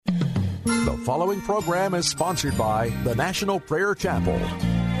The following program is sponsored by the National Prayer Chapel.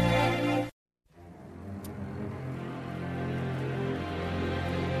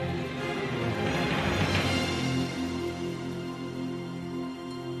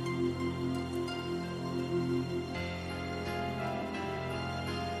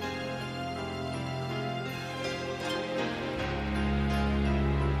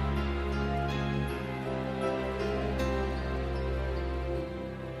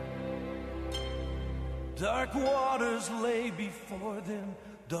 Dark waters lay before them,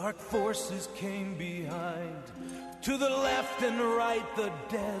 dark forces came behind. To the left and right the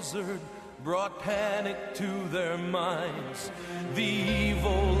desert brought panic to their minds. The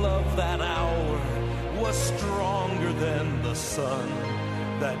evil of that hour was stronger than the sun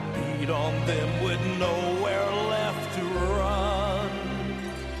that beat on them with nowhere left to run.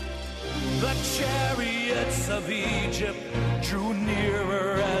 The chariots of Egypt drew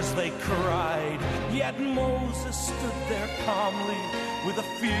nearer as they cried, yet Moses stood there calmly with a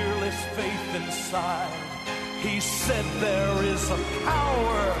fearless faith inside. He said, there is a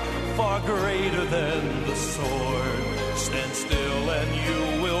power far greater than the sword. Stand still and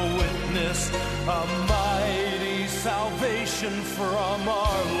you will witness a mighty salvation from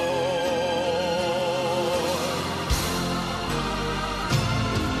our Lord.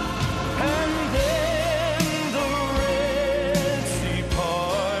 And then the Red Sea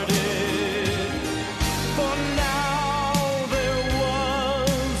parted, for now there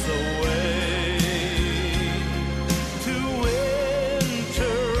was a way to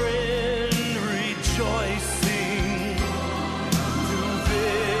enter in rejoicing to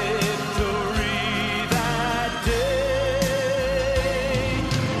victory that day.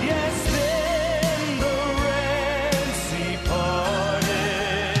 Yes, then the Red Sea parted.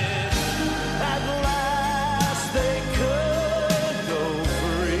 At last they could go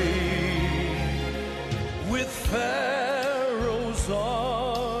free, with Pharaoh's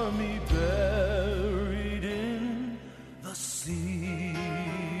army buried in the sea.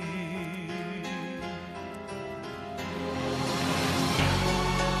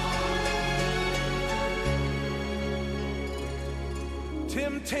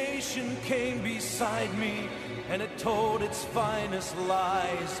 Temptation came beside me, and it told its finest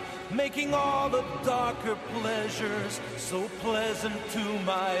lies, making all the darker pleasures so pleasant to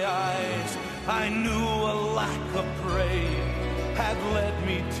my eyes. I knew a lack of praying had led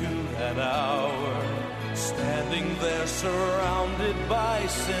me to that hour, standing there surrounded by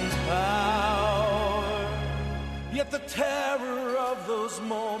sin's power. Yet the terror of those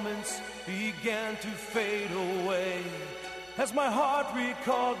moments began to fade away, as my heart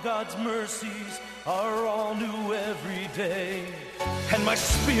recalled God's mercies are all new every day. And my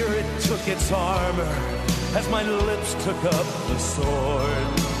spirit took its armor as my lips took up the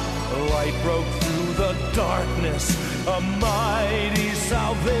sword. The light broke through the darkness, a mighty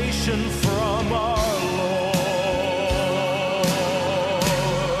salvation from our Lord.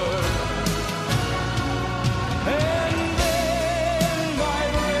 And then my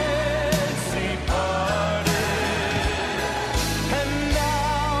Red Sea parted, and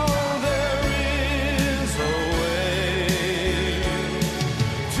now there is a way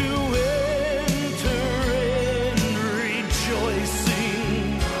to enter in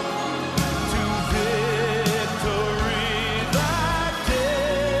rejoicing to victory that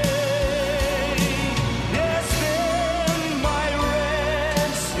day. Yes, then my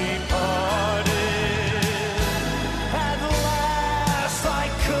Red Sea parted. At last I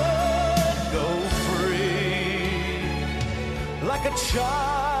could go free, like a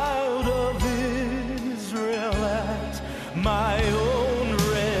child of Israel at my own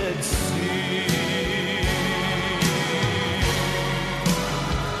Red Sea.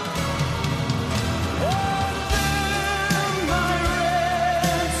 And then my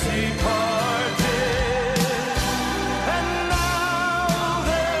Red Sea parted, and now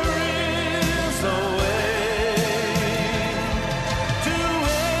there is a way to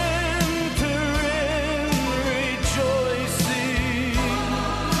enter in rejoicing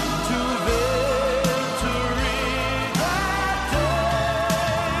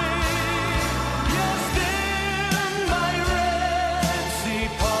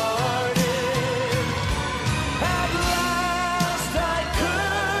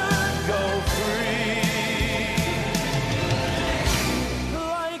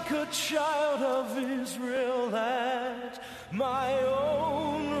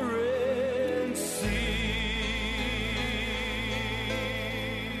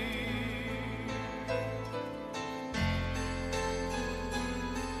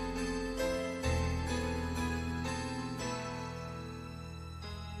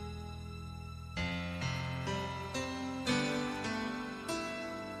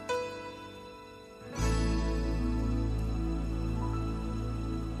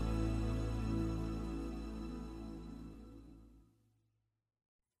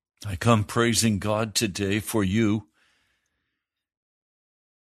I come praising God today for you.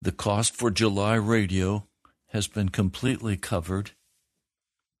 The cost for July radio has been completely covered.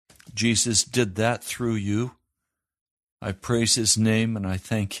 Jesus did that through you. I praise his name and I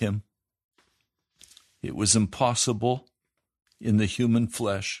thank him. It was impossible in the human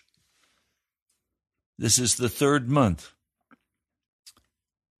flesh. This is the third month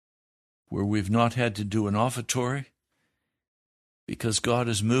where we've not had to do an offertory because God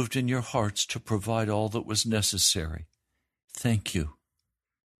has moved in your hearts to provide all that was necessary. Thank you.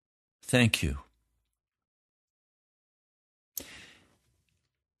 Thank you.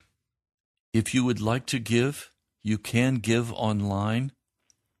 If you would like to give, you can give online.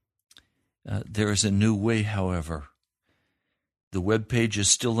 There is a new way, however. The web page is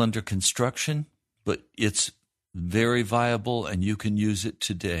still under construction, but it's very viable and you can use it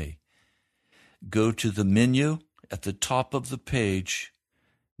today. Go to the menu at the top of the page,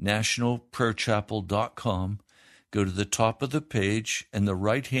 nationalprayerchapel.com. Go to the top of the page, and the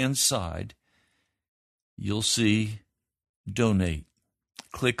right-hand side, you'll see Donate.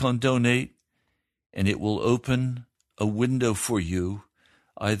 Click on Donate, and it will open a window for you,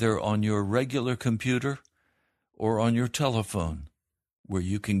 either on your regular computer or on your telephone, where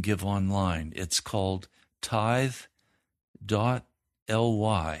you can give online. It's called tithe.ly.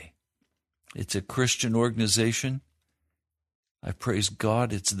 It's a Christian organization. I praise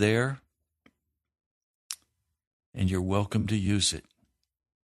God it's there, and you're welcome to use it.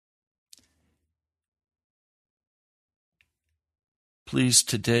 Please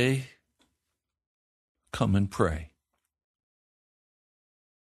today, come and pray.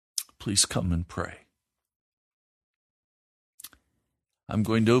 Please come and pray. I'm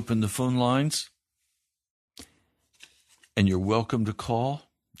going to open the phone lines, and you're welcome to call.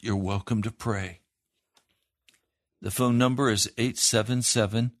 You're welcome to pray. The phone number is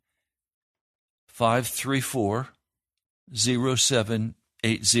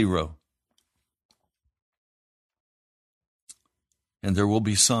 877-534-0780. And there will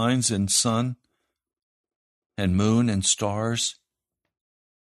be signs in sun and moon and stars.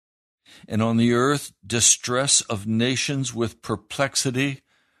 And on the earth, distress of nations with perplexity,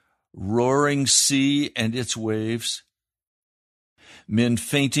 roaring sea and its waves, men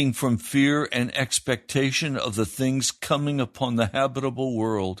fainting from fear and expectation of the things coming upon the habitable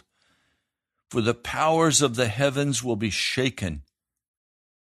world. For the powers of the heavens will be shaken.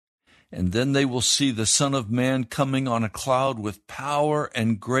 And then they will see the Son of Man coming on a cloud with power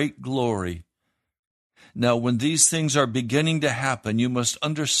and great glory. Now, when these things are beginning to happen, you must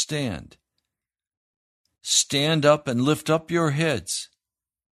understand. Stand up and lift up your heads,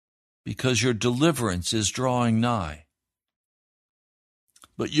 because your deliverance is drawing nigh.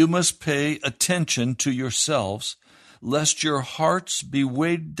 But you must pay attention to yourselves, lest your hearts be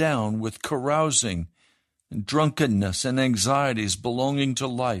weighed down with carousing, and drunkenness, and anxieties belonging to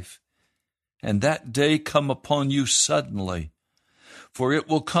life, and that day come upon you suddenly. For it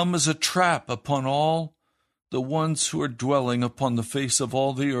will come as a trap upon all the ones who are dwelling upon the face of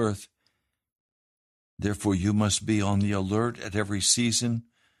all the earth. Therefore you must be on the alert at every season,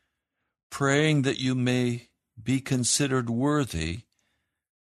 praying that you may be considered worthy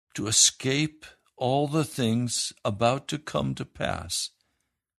to escape all the things about to come to pass,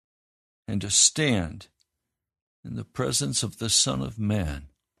 and to stand in the presence of the Son of Man.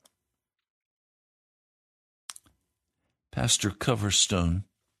 Pastor Coverstone,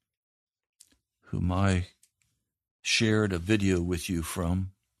 whom I shared a video with you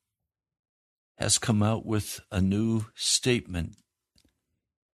from, has come out with a new statement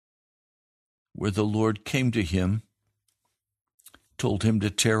where the Lord came to him, told him to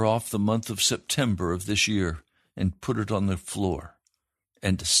tear off the month of September of this year and put it on the floor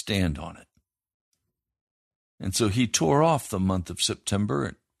and to stand on it. And so he tore off the month of September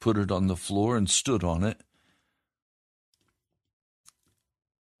and put it on the floor and stood on it.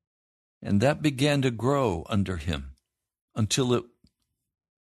 And that began to grow under him until it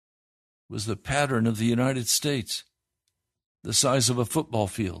was the pattern of the United States, the size of a football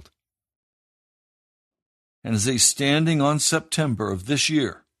field. And as he's standing on September of this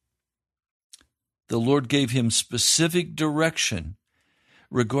year, the Lord gave him specific direction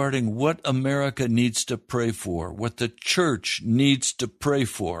regarding what America needs to pray for, what the church needs to pray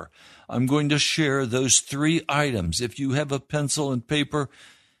for. I'm going to share those 3 items. If you have a pencil and paper,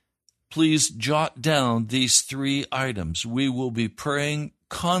 please jot down these 3 items. We will be praying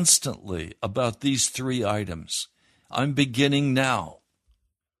constantly about these 3 items. I'm beginning now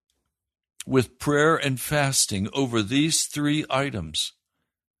with prayer and fasting over these 3 items.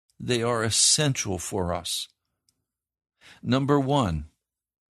 They are essential for us. Number 1,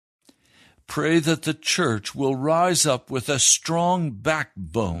 Pray that the church will rise up with a strong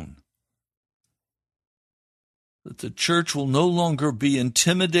backbone, that the church will no longer be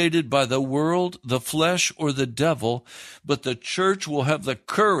intimidated by the world, the flesh, or the devil, but the church will have the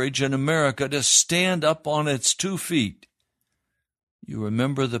courage in America to stand up on its 2 feet. You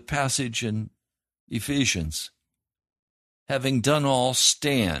remember the passage in Ephesians. Having done all,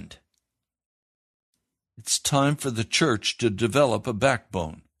 stand. It's time for the church to develop a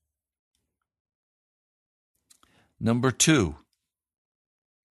backbone. Number 2,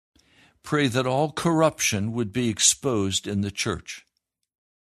 pray that all corruption would be exposed in the church.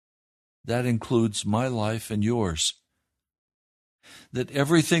 That includes my life and yours. That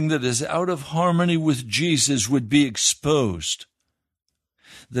everything that is out of harmony with Jesus would be exposed.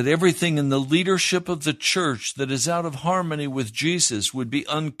 That everything in the leadership of the church that is out of harmony with Jesus would be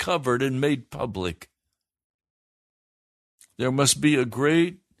uncovered and made public. There must be a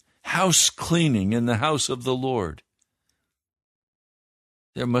great house cleaning in the house of the Lord.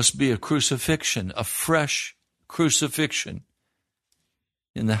 There must be a crucifixion, a fresh crucifixion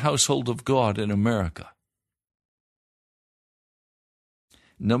in the household of God in America.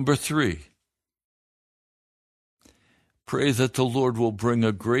 Number 3, pray that the Lord will bring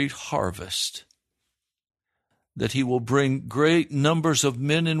a great harvest, that he will bring great numbers of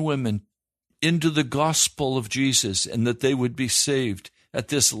men and women into the gospel of Jesus, and that they would be saved at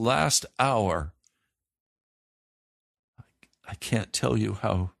this last hour. I can't tell you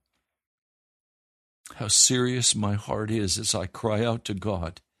how serious my heart is as I cry out to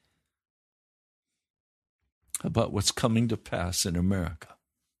God about what's coming to pass in America.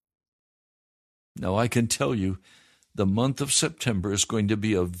 Now, I can tell you the month of September is going to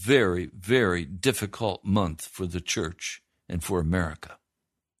be a very, very difficult month for the church and for America.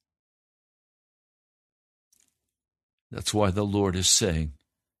 That's why the Lord is saying,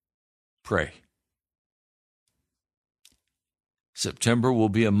 pray. September will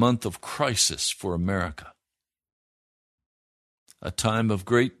be a month of crisis for America, a time of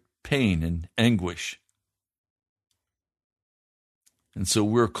great pain and anguish. And so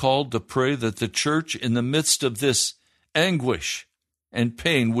we're called to pray that the church, in the midst of this anguish and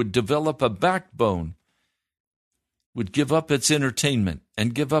pain, would develop a backbone, would give up its entertainment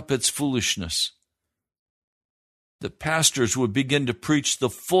and give up its foolishness. That pastors would begin to preach the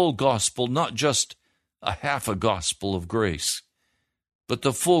full gospel, not just a half a gospel of grace, but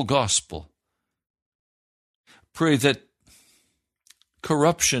the full gospel. Pray that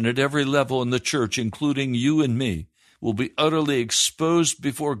corruption at every level in the church, including you and me, will be utterly exposed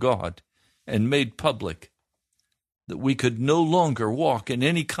before God and made public, that we could no longer walk in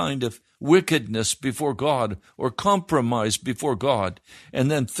any kind of wickedness before God or compromise before God. And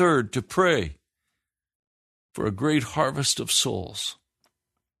then third, to pray for a great harvest of souls.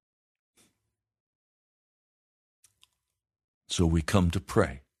 So we come to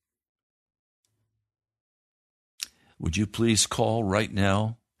pray. Would you please call right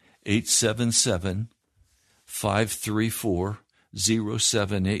now,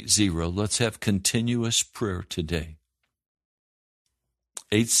 877-534-0780. Let's have continuous prayer today.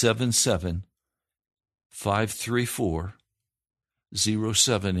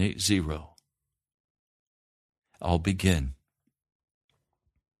 877-534-0780. I'll begin.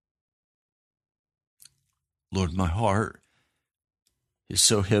 Lord, my heart is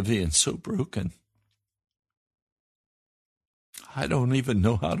so heavy and so broken. I don't even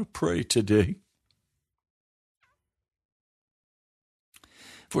know how to pray today.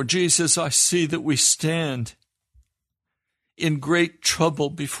 For Jesus, I see that we stand in great trouble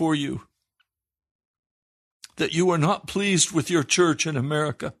before you, that you are not pleased with your church in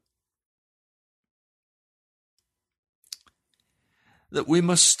America, that we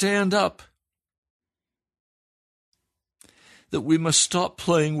must stand up, that we must stop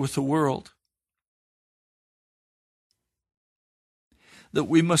playing with the world, that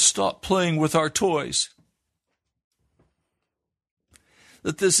we must stop playing with our toys,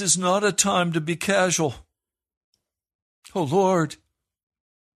 that this is not a time to be casual. Oh Lord,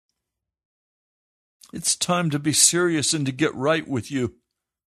 it's time to be serious and to get right with you,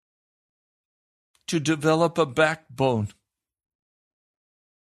 to develop a backbone,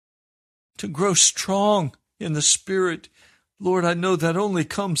 to grow strong in the Spirit. Lord, I know that only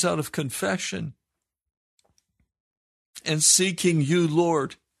comes out of confession and seeking you,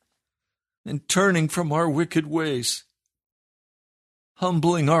 Lord, and turning from our wicked ways,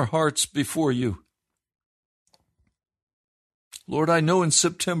 humbling our hearts before you. Lord, I know in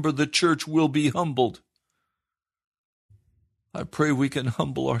September the church will be humbled. I pray we can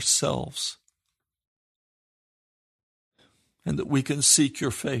humble ourselves and that we can seek your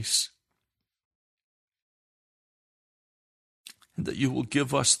face. and that you will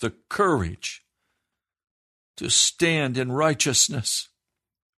give us the courage to stand in righteousness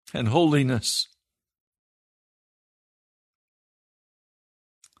and holiness.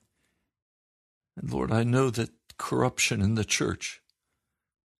 And Lord, I know that corruption in the church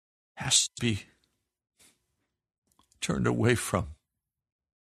has to be turned away from,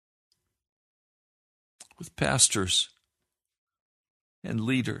 with pastors and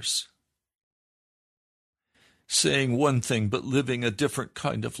leaders saying one thing but living a different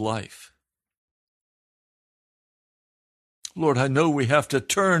kind of life. Lord, I know we have to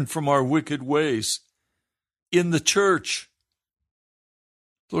turn from our wicked ways in the church.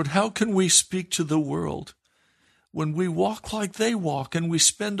 Lord, how can we speak to the world when we walk like they walk and we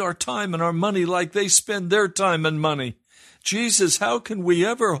spend our time and our money like they spend their time and money? Jesus, how can we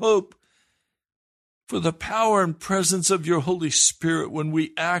ever hope for the power and presence of your Holy Spirit when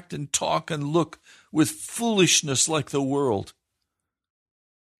we act and talk and look with foolishness like the world?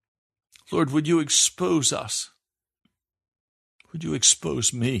 Lord, would you expose us? Would you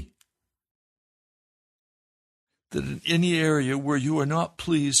expose me? That in any area where you are not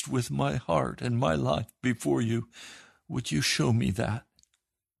pleased with my heart and my life before you, would you show me that?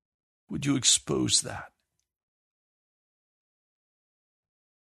 Would you expose that?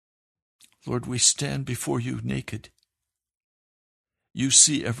 Lord, we stand before you naked. You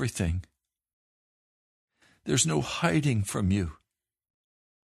see everything. There's no hiding from you.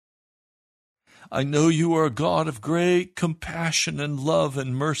 I know you are a God of great compassion and love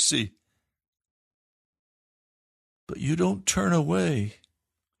and mercy. But you don't turn away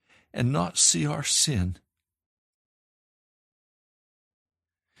and not see our sin.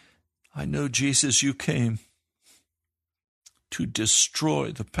 I know, Jesus, you came to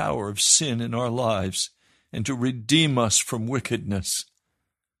destroy the power of sin in our lives and to redeem us from wickedness.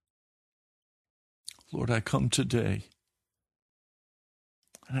 Lord, I come today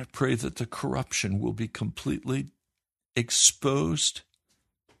and I pray that the corruption will be completely exposed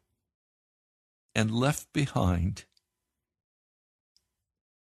and left behind,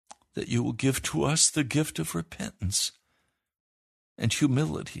 that you will give to us the gift of repentance and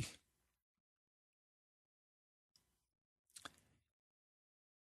humility.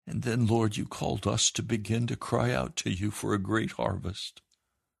 And then, Lord, you called us to begin to cry out to you for a great harvest.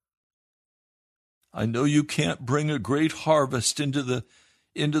 I know you can't bring a great harvest into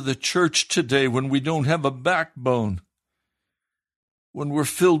the church today when we don't have a backbone, when we're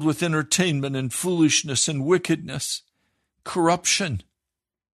filled with entertainment and foolishness and wickedness, corruption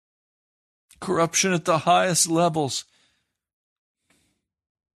at the highest levels.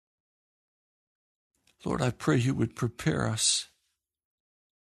 Lord, I pray you would prepare us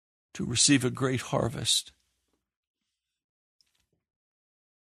to receive a great harvest.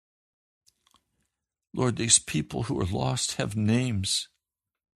 Lord, these people who are lost have names.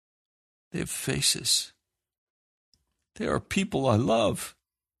 They have faces. They are people I love.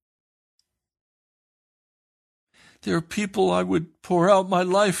 They are people I would pour out my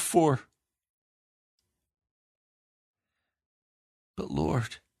life for. But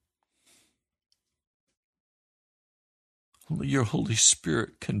Lord, only your Holy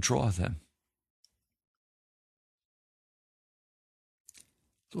Spirit can draw them.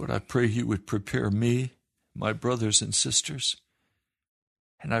 Lord, I pray you would prepare me, my brothers and sisters,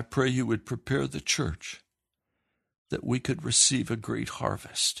 and I pray you would prepare the church that we could receive a great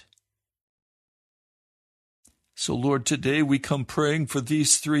harvest. So, Lord, today we come praying for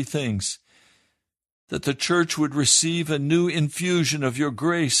these three things: that the church would receive a new infusion of your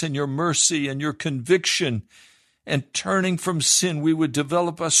grace and your mercy and your conviction, and turning from sin, we would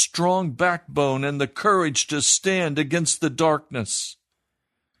develop a strong backbone and the courage to stand against the darkness.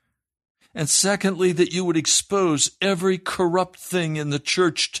 And secondly, that you would expose every corrupt thing in the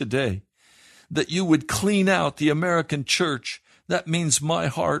church today, that you would clean out the American church. That means my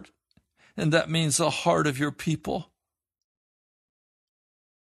heart, and that means the heart of your people.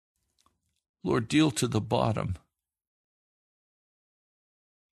 Lord, deal to the bottom.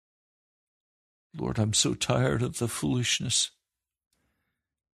 Lord, I'm so tired of the foolishness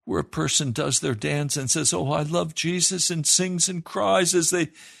where a person does their dance and says, "Oh, I love Jesus," and sings and cries as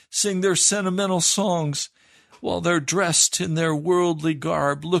they sing their sentimental songs while they're dressed in their worldly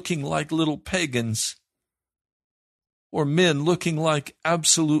garb, looking like little pagans, or men looking like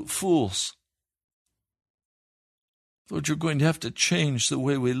absolute fools. Lord, you're going to have to change the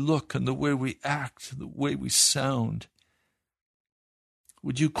way we look and the way we act, the way we sound.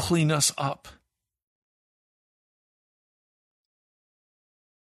 Would you clean us up?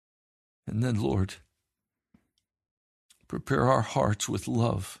 And then, Lord, prepare our hearts with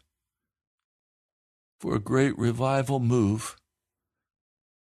love for a great revival move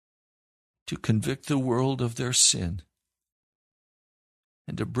to convict the world of their sin,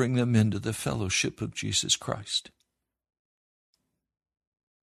 and to bring them into the fellowship of Jesus Christ.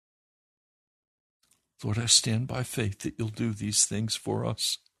 Lord, I stand by faith that you'll do these things for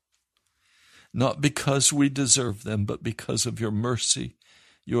us, not because we deserve them, but because of your mercy,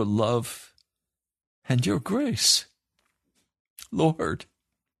 your love, and your grace. Lord,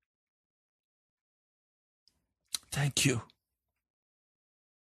 thank you.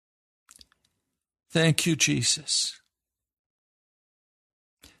 Thank you, Jesus.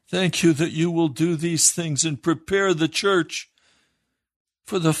 Thank you that you will do these things and prepare the church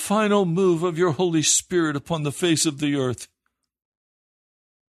for the final move of your Holy Spirit upon the face of the earth.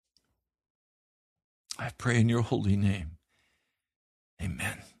 I pray in your holy name.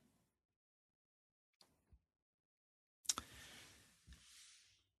 Amen.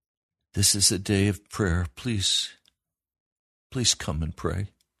 This is a day of prayer. Please come and pray.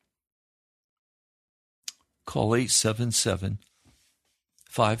 Call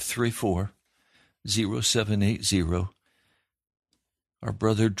 877-534-0780. Our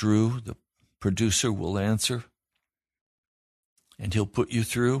brother Drew, the producer, will answer, and he'll put you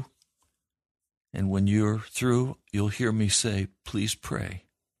through. And when you're through, you'll hear me say, please pray.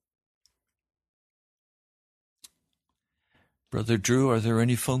 Brother Drew, are there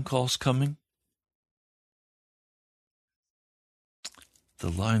any phone calls coming? The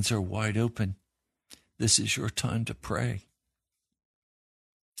lines are wide open. This is your time to pray.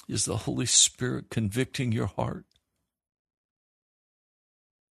 Is the Holy Spirit convicting your heart?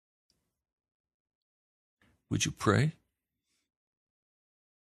 Would you pray?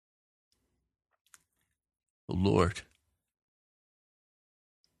 Oh Lord,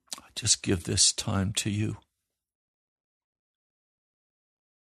 I just give this time to you.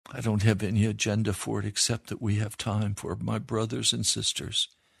 I don't have any agenda for it except that we have time for my brothers and sisters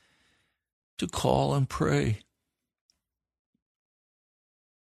to call and pray,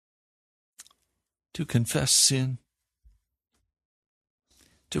 to confess sin,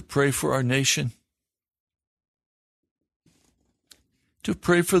 to pray for our nation, to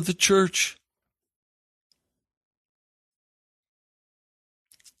pray for the church.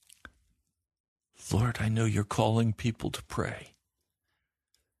 Lord, I know you're calling people to pray.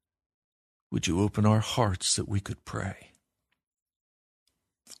 Would you open our hearts that we could pray?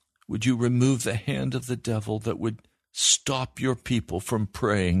 Would you remove the hand of the devil that would stop your people from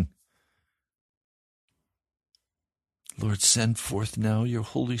praying? Lord, send forth now your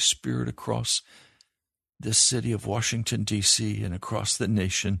Holy Spirit across this city of Washington, D.C., and across the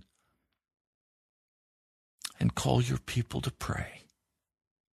nation, and call your people to pray.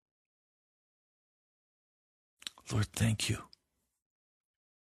 Lord, thank you.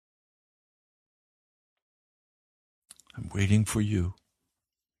 I'm waiting for you.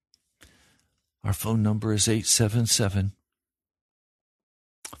 Our phone number is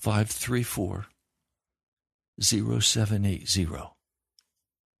 877-534-0780.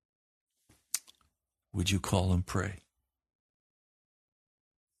 Would you call and pray?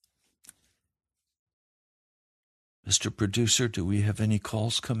 Mr. Producer, do we have any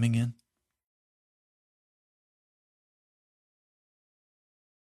calls coming in?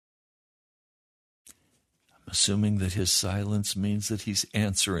 I'm assuming that his silence means that he's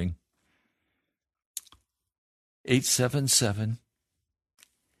answering.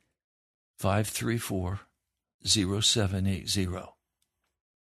 877-534-0780.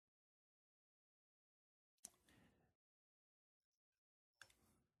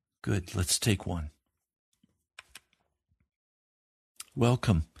 Good, let's take one.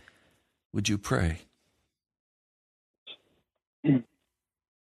 Welcome. Would you pray?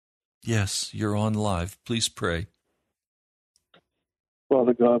 Yes, you're on live. Please pray.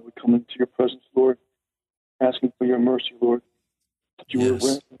 Father God, we come into your presence, Lord, asking for your mercy, Lord, that you would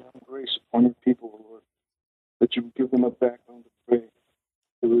grant down grace upon your people, Lord, that you would give them a backbone to pray,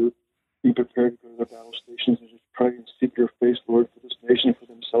 that we would be prepared to go to their battle stations and just pray and seek your face, Lord, for this nation, for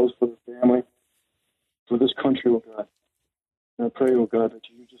themselves, for their family, for this country, oh God. And I pray, oh God, that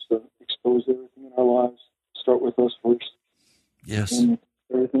you just expose everything in our lives. Start with us first. Yes. And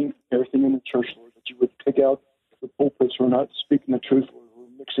everything in the church, Lord, that you would pick out the pulpits who are not speaking the truth, Lord, who are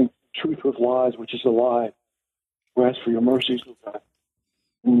mixing truth with lies, which is a lie. We ask for your mercies, oh God.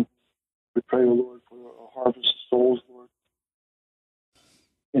 And we pray, oh Lord, for a harvest of souls, Lord,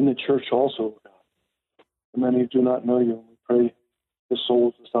 in the church also, oh God. For many who do not know you, and we pray the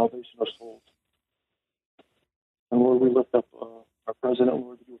souls, the salvation of souls. And Lord, we lift up our president,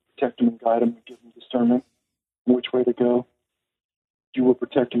 Lord, that you will protect him and guide him and give him discernment in which way to go. You will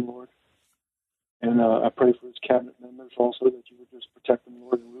protect him, Lord. And I pray for his cabinet members also, that you would just protect them,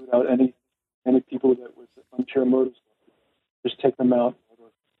 Lord, and root out any Any people that with unpure motives, just take them out.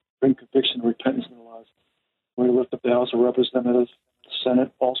 Lord. Bring conviction and repentance in their lives. We lift up the House of Representatives, the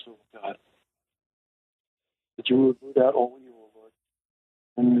Senate also, God. That you would root out all evil, Lord.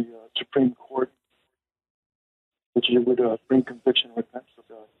 In the Supreme Court, that you would bring conviction and repentance,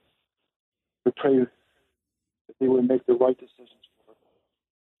 God. We pray that they would make the right decisions, Lord.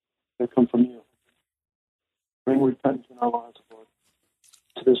 They come from you. Bring repentance in our lives, Lord,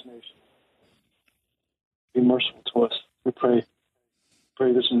 to this nation. Be merciful to us. We pray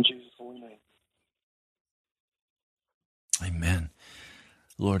this in Jesus' holy name. Amen.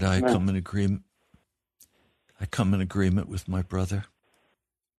 Lord, I Amen. come in agreement. I come in agreement with my brother.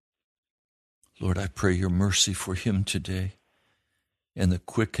 Lord, I pray your mercy for him today and the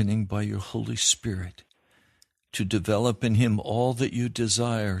quickening by your Holy Spirit to develop in him all that you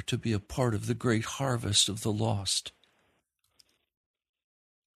desire to be a part of the great harvest of the lost.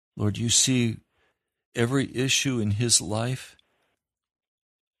 Lord, you see every issue in his life,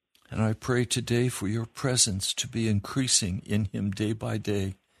 and I pray today for your presence to be increasing in him day by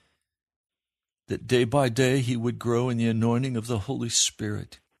day, that day by day he would grow in the anointing of the Holy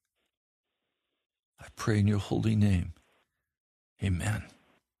Spirit. I pray in your holy name. Amen.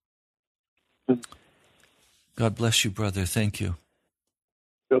 God bless you, brother. Thank you.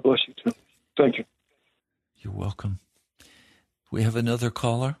 God bless you too. Thank you. You're welcome. We have another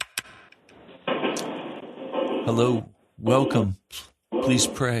caller. Hello. Welcome. Please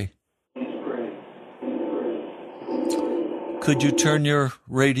pray. Could you turn your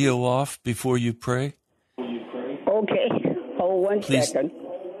radio off before you pray? Okay. Hold one Please. second.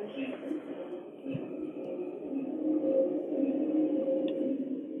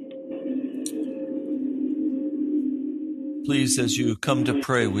 Please, as you come to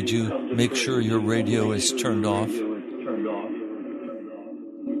pray, would you make sure your radio is turned off?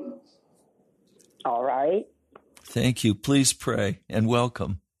 All right. Thank you. Please pray and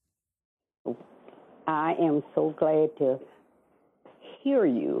welcome. I am so glad to hear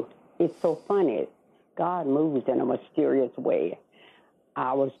you. It's so funny. God moves in a mysterious way.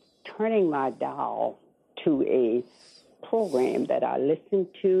 I was turning my dial to a program that I listen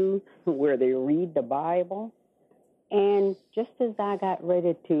to where they read the Bible. And just as I got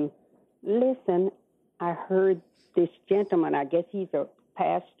ready to listen, I heard this gentleman, I guess he's a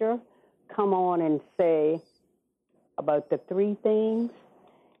pastor, come on and say about the three things.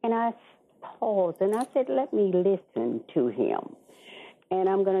 And I paused and I said, let me listen to him. And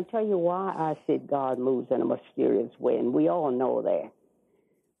I'm going to tell you why I said God moves in a mysterious way, and we all know that.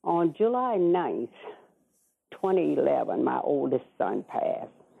 On July 9th, 2011, my oldest son passed.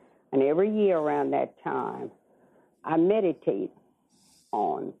 And every year around that time, I meditate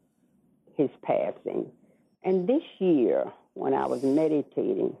on his passing. And this year, when I was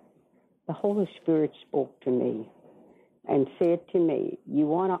meditating, the Holy Spirit spoke to me and said to me, you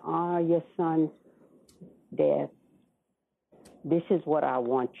want to honor your son's death? This is what I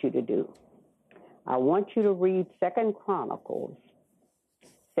want you to do. I want you to read 2 Chronicles,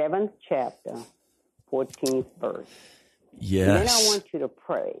 7th chapter, 14th verse. Yes. And then I want you to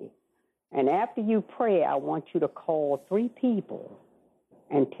pray. And after you pray, I want you to call 3 people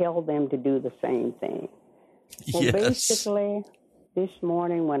and tell them to do the same thing. Well, Yes. basically, this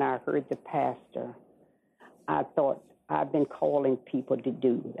morning when I heard the pastor, I thought I've been calling people to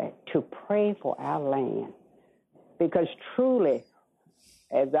do that, to pray for our land. Because truly,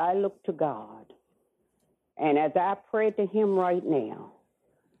 as I look to God, and as I pray to him right now,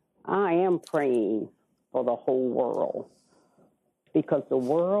 I am praying for the whole world. Because the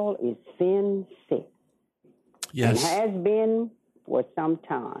world is sin sick. Yes. And has been for some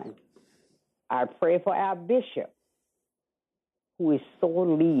time. I pray for our bishop, who is so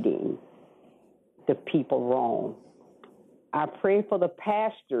leading the people wrong. I pray for the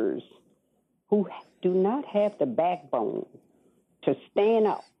pastors who do not have the backbone to stand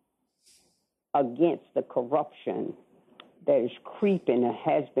up against the corruption that is creeping and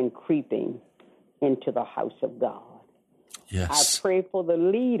has been creeping into the house of God. Yes. I pray for the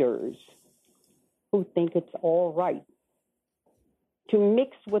leaders who think it's all right to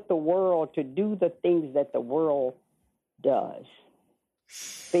mix with the world, to do the things that the world does.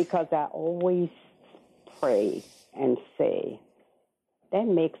 Because I always pray and say, that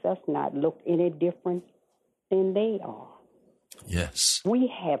makes us not look any different than they are. Yes.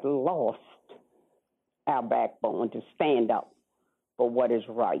 We have lost our backbone to stand up for what is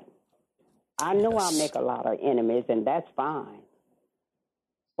right. I know Yes. I make a lot of enemies, and that's fine.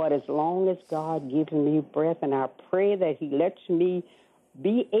 But as long as God gives me breath, and I pray that he lets me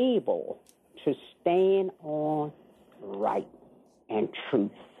be able to stand on right and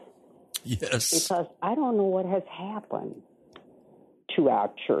truth. Yes. Because I don't know what has happened to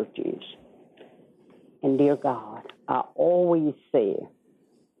our churches. And dear God, I always say,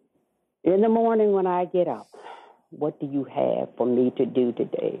 in the morning when I get up, what do you have for me to do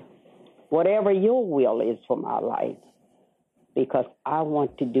today? Whatever your will is for my life, because I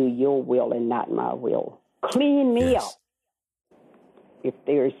want to do your will and not my will. Clean me up if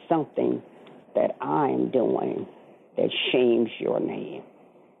there is something that I am doing that shames your name.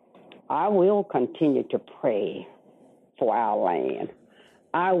 I will continue to pray for our land.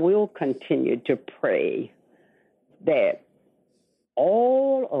 I will continue to pray that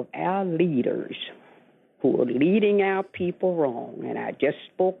all of our leaders who are leading our people wrong, and I just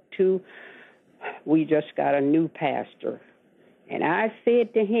we just got a new pastor, and I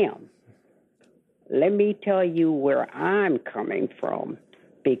said to him, let me tell you where I'm coming from,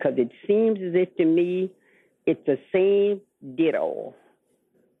 because it seems as if to me it's the same ditto.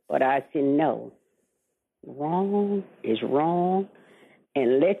 But I said, no, wrong is wrong,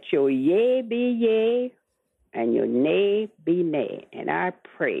 and let your yea be yea and your nay be nay. And I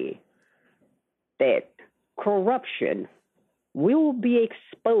pray that corruption will be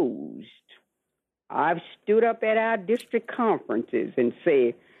exposed. I've stood up at our district conferences and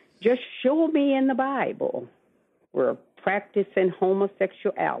said, just show me in the Bible where practicing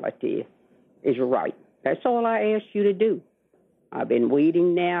homosexuality is right. That's all I ask you to do. I've been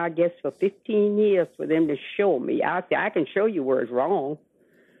waiting now, I guess, for 15 years for them to show me. I say, I can show you where it's wrong.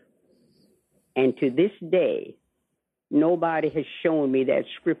 And to this day, nobody has shown me that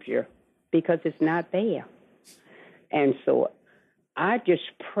scripture because it's not there. And so I just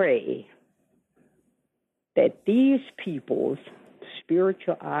pray that these people's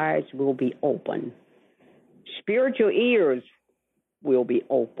spiritual eyes will be open. Spiritual ears will be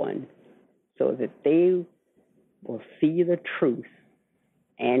open so that they will see the truth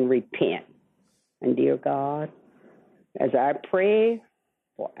and repent. And dear God, as I pray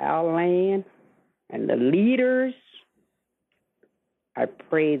for our land and the leaders, I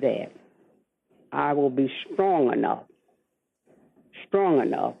pray that I will be strong enough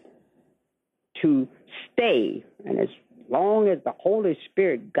to stay. And as long as the Holy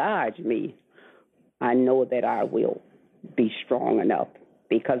Spirit guides me, I know that I will be strong enough,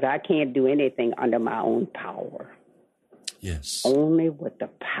 because I can't do anything under my own power. Yes. Only with the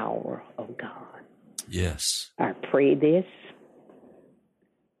power of God. Yes. I pray this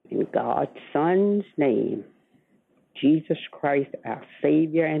in God's Son's name, Jesus Christ, our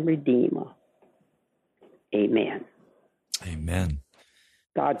Savior and Redeemer. Amen. Amen.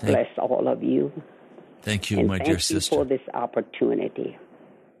 God bless all of you. Thank you, and my dear thank you sister. for this opportunity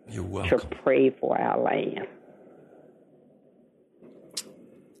You're welcome. to pray for our land.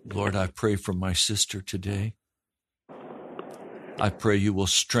 Lord, I pray for my sister today. I pray you will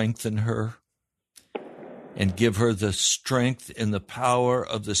strengthen her and give her the strength and the power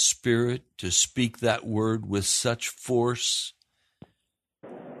of the Spirit to speak that word with such force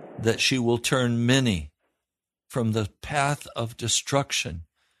that she will turn many from the path of destruction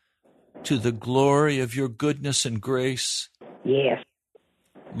to the glory of your goodness and grace. Yes.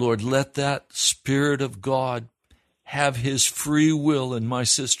 Lord, let that Spirit of God have his free will in my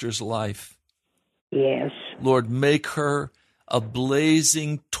sister's life. Yes. Lord, make her a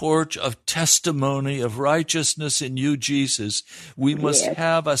blazing torch of testimony of righteousness in you, Jesus. We must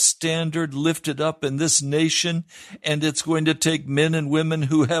have a standard lifted up in this nation, and it's going to take men and women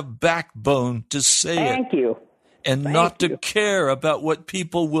who have backbone to say Thank it. you. And Thank not you. to care about what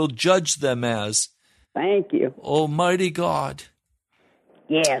people will judge them as. Thank you. Almighty God,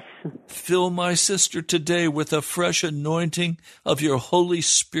 Yes. fill my sister today with a fresh anointing of your Holy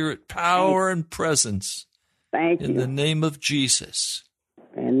Spirit, power and presence. Thank In you. the name of Jesus.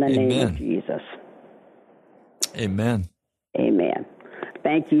 In the name Amen. of Jesus. Amen. Amen.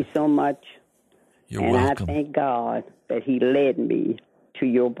 Thank you so much. You're and welcome. I thank God that he led me to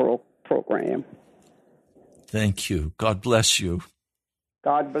your program. Thank you. God bless you.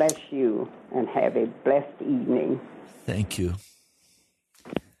 God bless you and have a blessed evening. Thank you.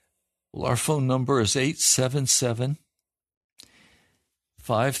 Well, our phone number is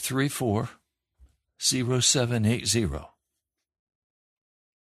 877-534-0780.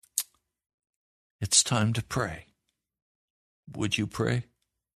 It's time to pray. Would you pray?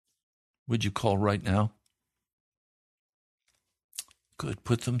 Would you call right now? Good.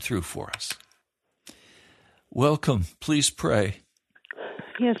 Put them through for us. Welcome. Please pray.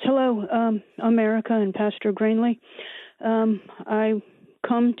 Yes, hello, America and Pastor Greenley. I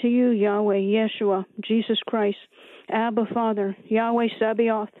come to you, Yahweh, Yeshua, Jesus Christ, Abba, Father, Yahweh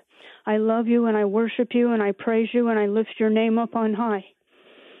Sabaoth. I love you and I worship you and I praise you and I lift your name up on high.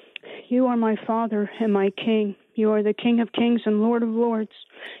 you are my Father and my King. You are the King of kings and Lord of lords.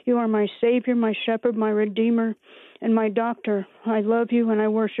 You are my Savior, my Shepherd, my Redeemer, and my Doctor. I love you and I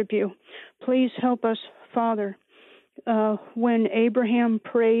worship you. Please help us, Father. When Abraham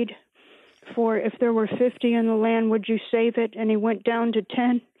prayed for if there were 50 in the land, would you save it? And he went down to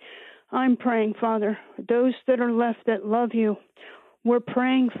 10. I'm praying, Father, those that are left that love you, we're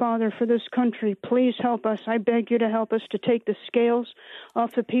praying, Father, for this country. Please help us. I beg you to help us to take the scales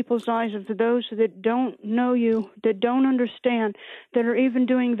off the people's eyes of those that don't know you, that don't understand, that are even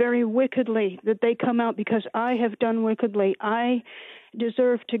doing very wickedly, that they come out because I have done wickedly. I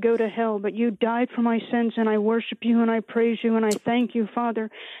deserve to go to hell, but you died for my sins, and I worship you, and I praise you, and I thank you, Father.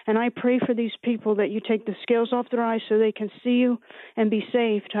 And I pray for these people that you take the scales off their eyes so they can see you and be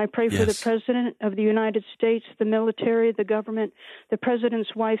saved. I pray for the President of the United States, the military, the government, the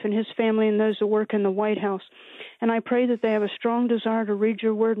President's wife and his family, and those that work in the White House. And I pray that they have a strong desire to read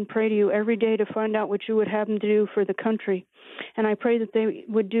your word and pray to you every day to find out what you would have them to do for the country. And I pray that they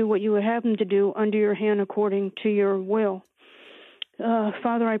would do what you would have them to do under your hand according to your will.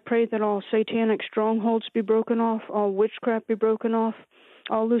 Father, I pray that all satanic strongholds be broken off, all witchcraft be broken off,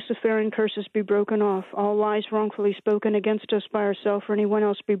 all Luciferian curses be broken off, all lies wrongfully spoken against us by ourselves or anyone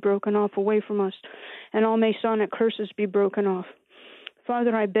else be broken off away from us, and all Masonic curses be broken off.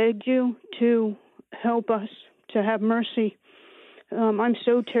 Father, I beg you to help us, to have mercy. I'm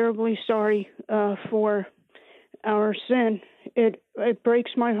so terribly sorry for our sin. It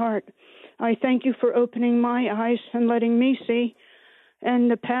breaks my heart. I thank you for opening my eyes and letting me see,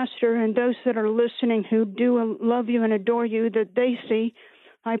 and the pastor and those that are listening who do love you and adore you, that they see.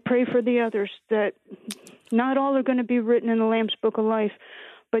 I pray for the others, that not all are going to be written in the Lamb's Book of Life,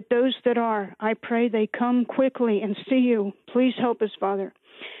 but those that are, I pray they come quickly and see you. Please help us, Father.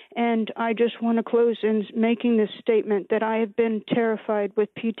 And I just want to close in making this statement that I have been terrified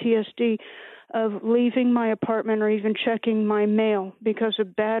with PTSD of leaving my apartment or even checking my mail because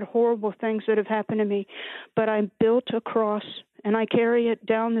of bad, horrible things that have happened to me. But I built a cross, and I carry it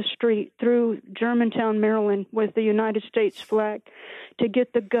down the street through Germantown, Maryland, with the United States flag to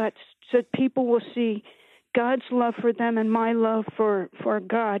get the guts so that people will see God's love for them and my love for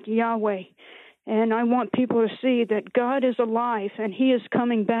God, Yahweh. And I want people to see that God is alive and he is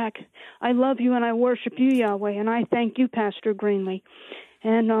coming back. I love you and I worship you, Yahweh, and I thank you, Pastor Greenlee.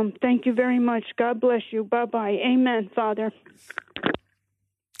 And thank you very much. God bless you. Bye-bye. Amen, Father.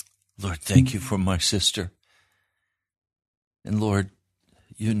 Lord, thank you for my sister. And Lord,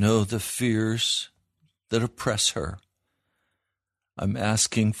 you know the fears that oppress her. I'm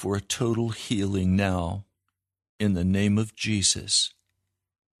asking for a total healing now in the name of Jesus,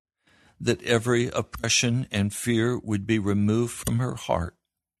 that every oppression and fear would be removed from her heart,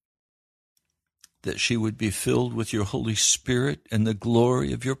 that she would be filled with your Holy Spirit and the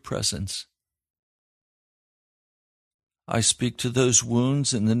glory of your presence. I speak to those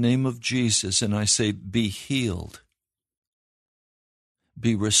wounds in the name of Jesus, and I say, be healed,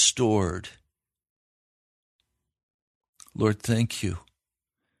 be restored. Lord, thank you.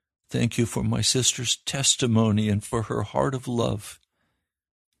 Thank you for my sister's testimony and for her heart of love.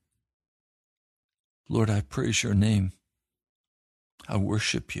 Lord, I praise your name. I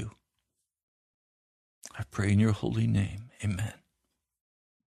worship you. I pray in your holy name. Amen.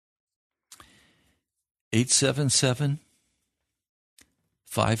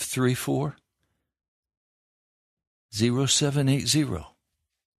 877-534-0780.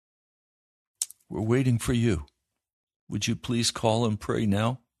 We're waiting for you. Would you please call and pray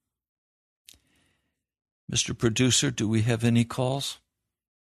now? Mr. Producer, do we have any calls?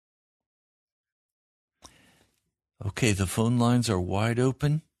 Okay, the phone lines are wide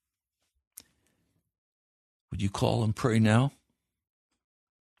open. Would you call and pray now?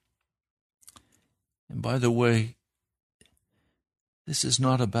 And by the way, this is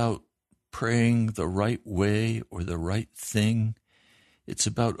not about praying the right way or the right thing. It's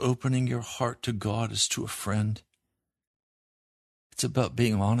about opening your heart to God as to a friend. It's about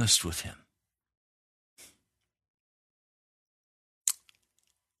being honest with him.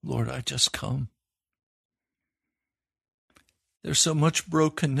 Lord, I just come. There's so much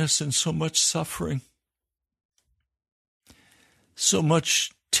brokenness and so much suffering, so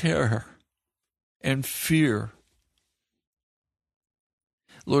much terror and fear.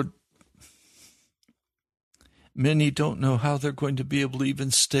 Lord, many don't know how they're going to be able to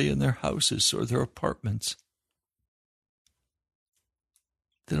even stay in their houses or their apartments.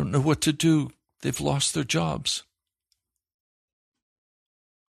 They don't know what to do. They've lost their jobs.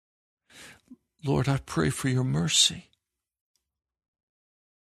 Lord, I pray for your mercy.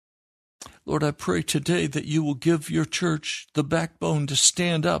 Lord, I pray today that you will give your church the backbone to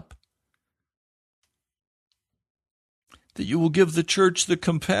stand up that you will give the church the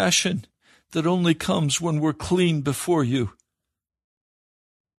compassion that only comes when we're clean before you.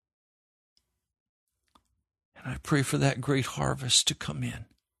 And I pray for that great harvest to come in.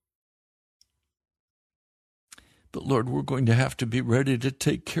 But Lord, we're going to have to be ready to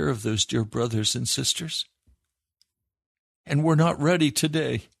take care of those dear brothers and sisters. And we're not ready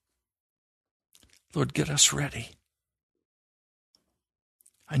today. Lord, get us ready.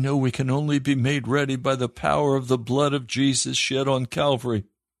 I know we can only be made ready by the power of the blood of Jesus shed on Calvary.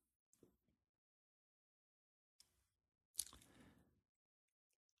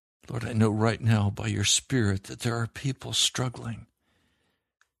 Lord, I know right now by your Spirit that there are people struggling,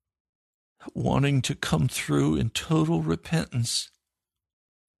 wanting to come through in total repentance,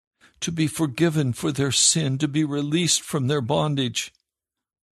 to be forgiven for their sin, to be released from their bondage.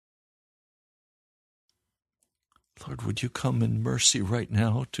 Lord, would you come in mercy right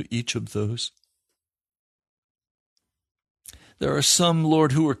now to each of those? There are some,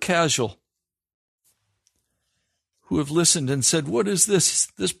 Lord, who are casual, who have listened and said, what is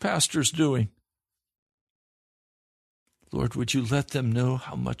this pastor's doing? Lord, would you let them know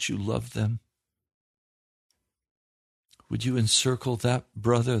how much you love them? Would you encircle that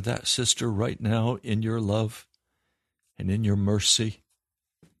brother, that sister right now in your love and in your mercy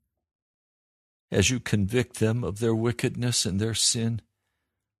as you convict them of their wickedness and their sin?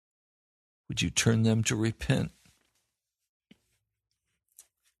 Would you turn them to repent?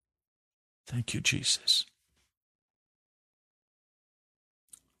 Thank you, Jesus.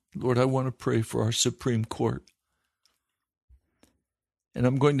 Lord, I want to pray for our Supreme Court. And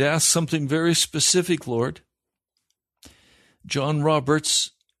I'm going to ask something very specific, Lord. John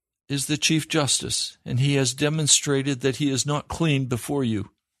Roberts is the Chief Justice, and he has demonstrated that he is not clean before you.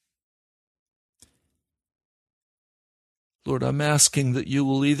 Lord, I'm asking that you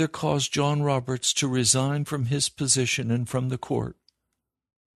will either cause John Roberts to resign from his position and from the court,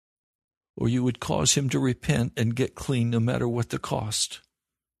 or you would cause him to repent and get clean no matter what the cost.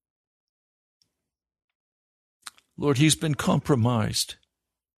 Lord, he's been compromised.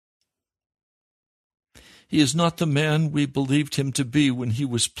 He is not the man we believed him to be when he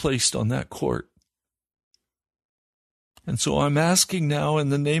was placed on that court. And so I'm asking now in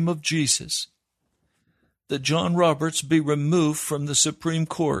the name of Jesus that John Roberts be removed from the Supreme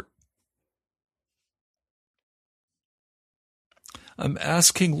Court. I'm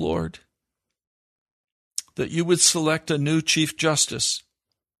asking, Lord, that you would select a new Chief Justice.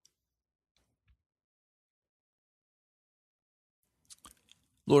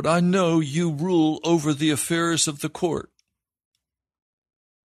 Lord, I know you rule over the affairs of the court.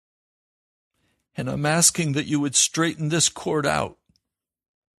 And I'm asking that you would straighten this court out,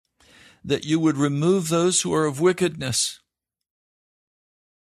 that you would remove those who are of wickedness,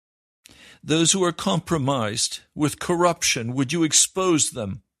 those who are compromised with corruption. Would you expose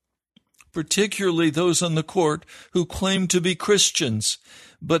them, particularly those on the court who claim to be Christians,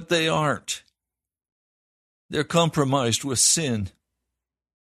 but they aren't. They're compromised with sin.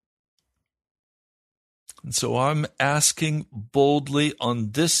 And so I'm asking boldly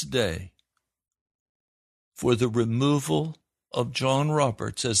on this day for the removal of John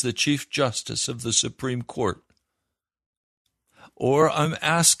Roberts as the Chief Justice of the Supreme Court. Or I'm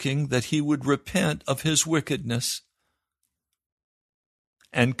asking that he would repent of his wickedness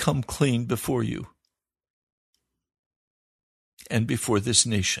and come clean before you and before this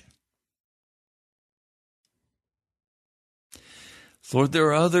nation. Lord, there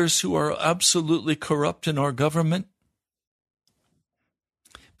are others who are absolutely corrupt in our government,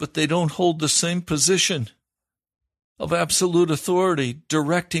 but they don't hold the same position of absolute authority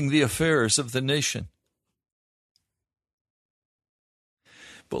directing the affairs of the nation.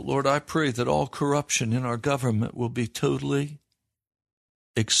 But Lord, I pray that all corruption in our government will be totally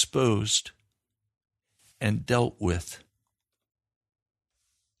exposed and dealt with.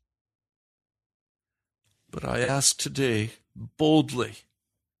 But I ask today, boldly,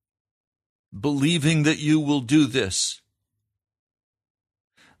 believing that you will do this,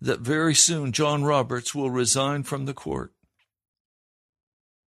 that very soon John Roberts will resign from the court,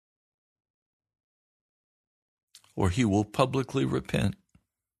 or he will publicly repent.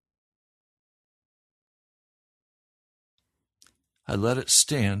 I let it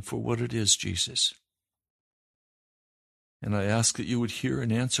stand for what it is, Jesus. And I ask that you would hear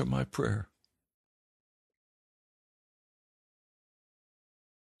and answer my prayer.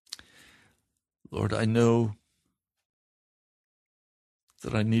 Lord, I know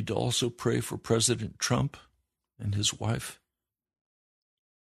that I need to also pray for President Trump and his wife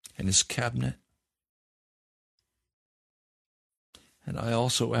and his cabinet. And I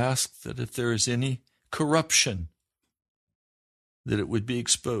also ask that if there is any corruption that it would be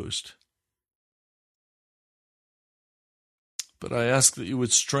exposed. But I ask that you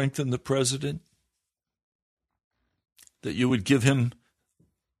would strengthen the president, that you would give him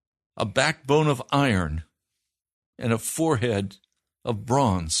a backbone of iron and a forehead of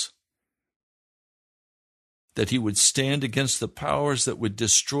bronze, that he would stand against the powers that would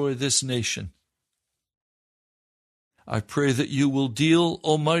destroy this nation. I pray that you will deal,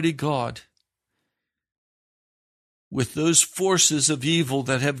 Almighty God, with those forces of evil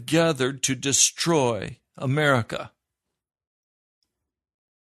that have gathered to destroy America.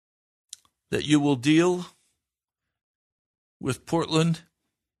 That you will deal with Portland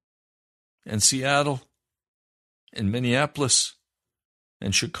and Seattle and Minneapolis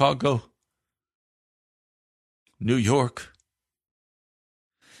and Chicago, New York,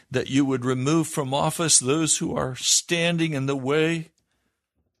 that you would remove from office those who are standing in the way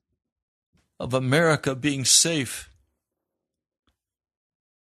of America being safe.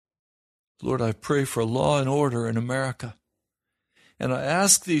 Lord, I pray for law and order in America. And I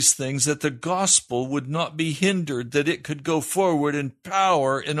ask these things that the gospel would not be hindered, that it could go forward in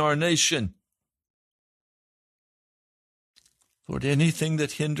power in our nation. Lord, anything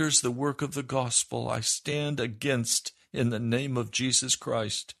that hinders the work of the gospel, I stand against in the name of Jesus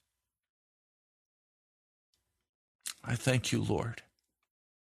Christ. I thank you, Lord.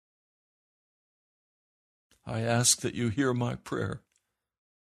 I ask that you hear my prayer.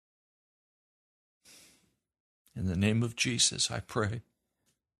 In the name of Jesus, I pray.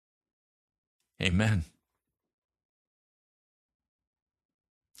 Amen.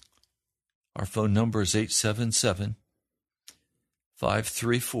 Our phone number is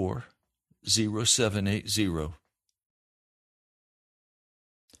 877-534-0780.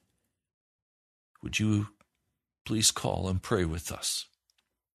 Would you please call and pray with us?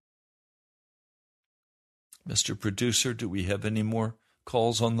 Mr. Producer, do we have any more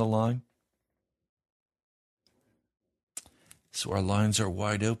calls on the line? So our lines are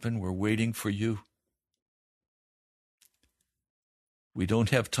wide open. We're waiting for you. We don't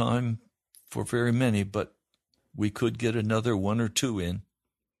have time for very many, but we could get another one or two in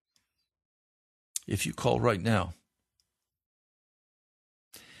if you call right now.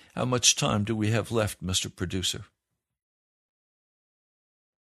 How much time do we have left, Mr. Producer?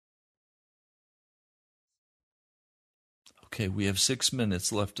 Okay, we have 6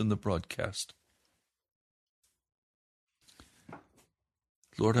 minutes left in the broadcast.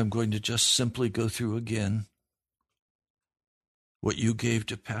 Lord, I'm going to just simply go through again what you gave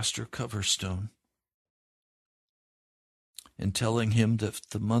to Pastor Coverstone and telling him that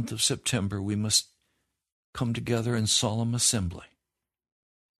the month of September we must come together in solemn assembly.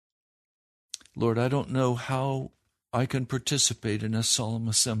 Lord, I don't know how I can participate in a solemn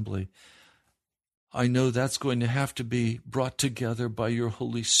assembly. I know that's going to have to be brought together by your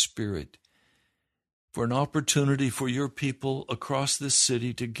Holy Spirit for an opportunity for your people across this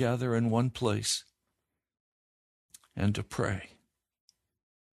city to gather in one place and to pray.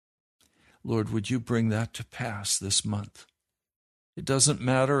 Lord, would you bring that to pass this month? It doesn't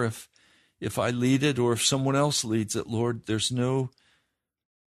matter if I lead it or if someone else leads it, Lord. There's no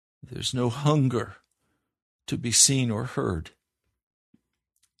hunger to be seen or heard.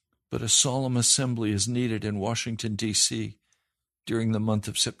 But a solemn assembly is needed in Washington, D.C. during the month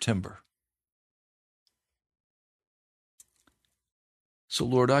of September. So,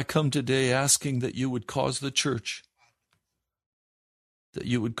 Lord, I come today asking that you would cause the church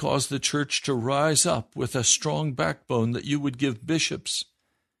to rise up with a strong backbone, that you would give bishops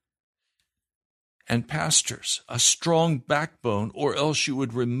and pastors a strong backbone, or else you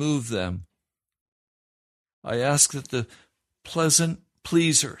would remove them. I ask that the pleasant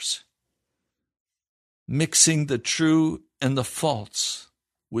pleasers, mixing the true and the false,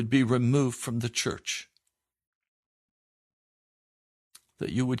 would be removed from the church,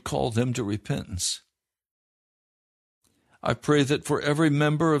 that you would call them to repentance. I pray that for every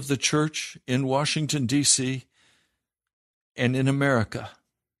member of the church in Washington, D.C., and in America,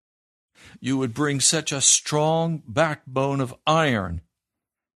 you would bring such a strong backbone of iron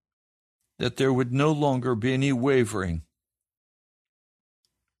that there would no longer be any wavering.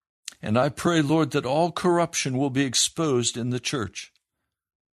 And I pray, Lord, that all corruption will be exposed in the church.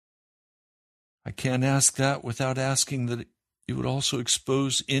 I can't ask that without asking that you would also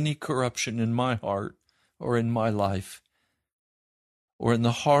expose any corruption in my heart or in my life, or in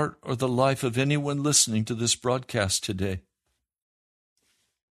the heart or the life of anyone listening to this broadcast today.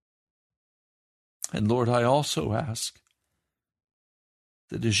 And Lord, I also ask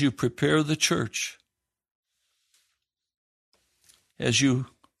that as you prepare the church, as you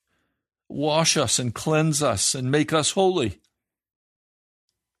wash us and cleanse us and make us holy,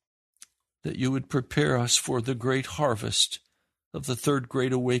 that you would prepare us for the great harvest of the third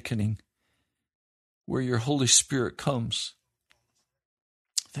great awakening, where your Holy Spirit comes.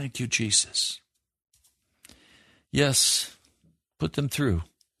 Thank you, Jesus. Yes, put them through.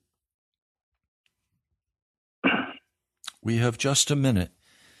 We have just a minute.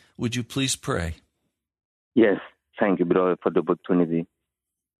 Would you please pray? Yes, thank you, brother, for the opportunity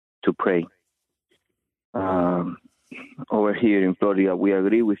to pray. Over here in Florida, we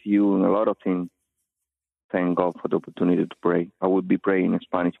agree with you in a lot of things. Thank God for the opportunity to pray. I will be praying in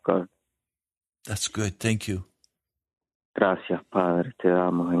Spanish, God. That's good. Thank you. Gracias, Padre, te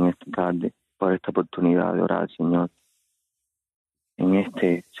damos en esta tarde por esta oportunidad de orar, Señor. En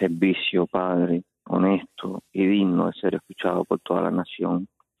este servicio, Padre, honesto y digno de ser escuchado por toda la nación.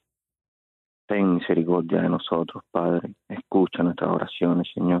 Ten misericordia de nosotros, Padre. Escucha nuestras oraciones,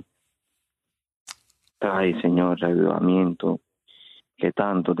 Señor. Trae, Señor, el avivamiento que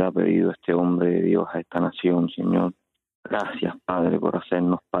tanto te ha pedido este hombre de Dios a esta nación, Señor. Gracias, Padre, por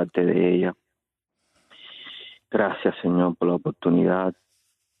hacernos parte de ella. Gracias, Señor, por la oportunidad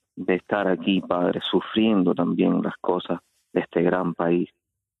de estar aquí, Padre, sufriendo también las cosas de este gran país.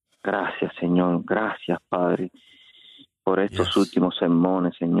 Gracias, Señor. Gracias, Padre, por estos últimos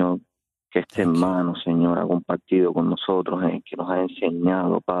sermones, Señor, que este hermano, Señor, ha compartido con nosotros, que nos ha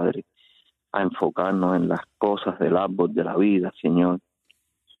enseñado, Padre, a enfocarnos en las cosas del árbol de la vida, Señor,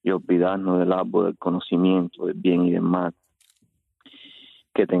 y olvidarnos del árbol del conocimiento, del bien y del mal.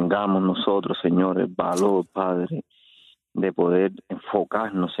 Que tengamos nosotros, Señor, el valor, Padre, de poder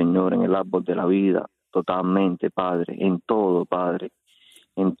enfocarnos, Señor, en el árbol de la vida totalmente, Padre, en todo, Padre,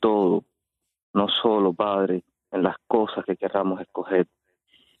 en todo, no solo, Padre, en las cosas que querramos escoger.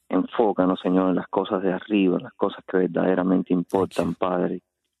 Enfócanos, Señor, en las cosas de arriba, en las cosas que verdaderamente importan, Padre,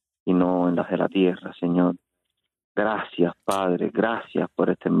 y no en las de la tierra, Señor. Gracias, Padre, gracias por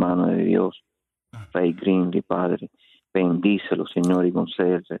este hermano de Dios, Ray Greenlee, Padre. Bendícelo, Señor, y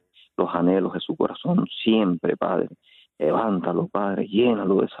concédele los anhelos de su corazón siempre, Padre. Levántalo, Padre,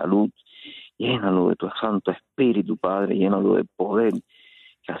 llénalo de salud, llénalo de tu Santo Espíritu, Padre, llénalo de poder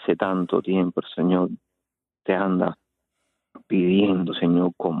que hace tanto tiempo el Señor te anda pidiendo,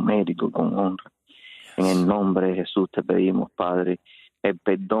 Señor, con mérito y con honra. En el nombre de Jesús te pedimos, Padre, el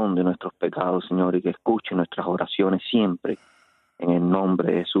perdón de nuestros pecados, Señor, y que escuche nuestras oraciones siempre. En el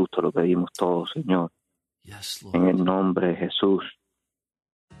nombre de Jesús te lo pedimos todo, Señor. Yes, Lord. En el nombre de Jesús.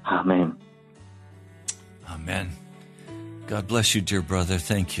 Amén. Amen. God bless you, dear brother.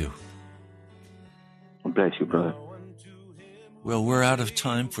 Thank you. God bless you, brother. Well, we're out of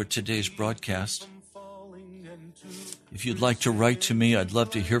time for today's broadcast. If you'd like to write to me, I'd love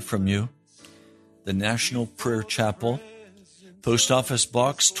to hear from you. The National Prayer Chapel, Post Office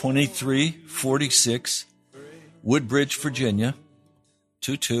Box 2346, Woodbridge, Virginia,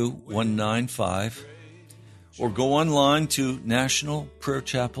 22195. Or go online to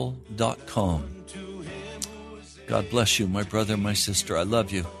nationalprayerchapel.com. God bless you, my brother, my sister. I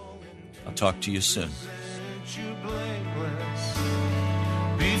love you. I'll talk to you soon.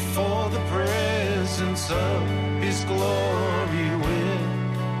 Before the presence of His glory with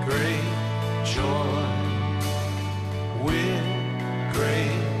great joy, with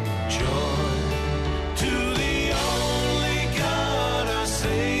great joy. To the only God, our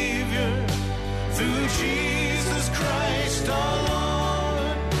Savior, through Jesus Christ our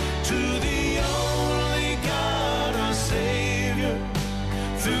Lord, to the only God our Savior,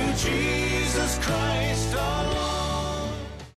 through Jesus Christ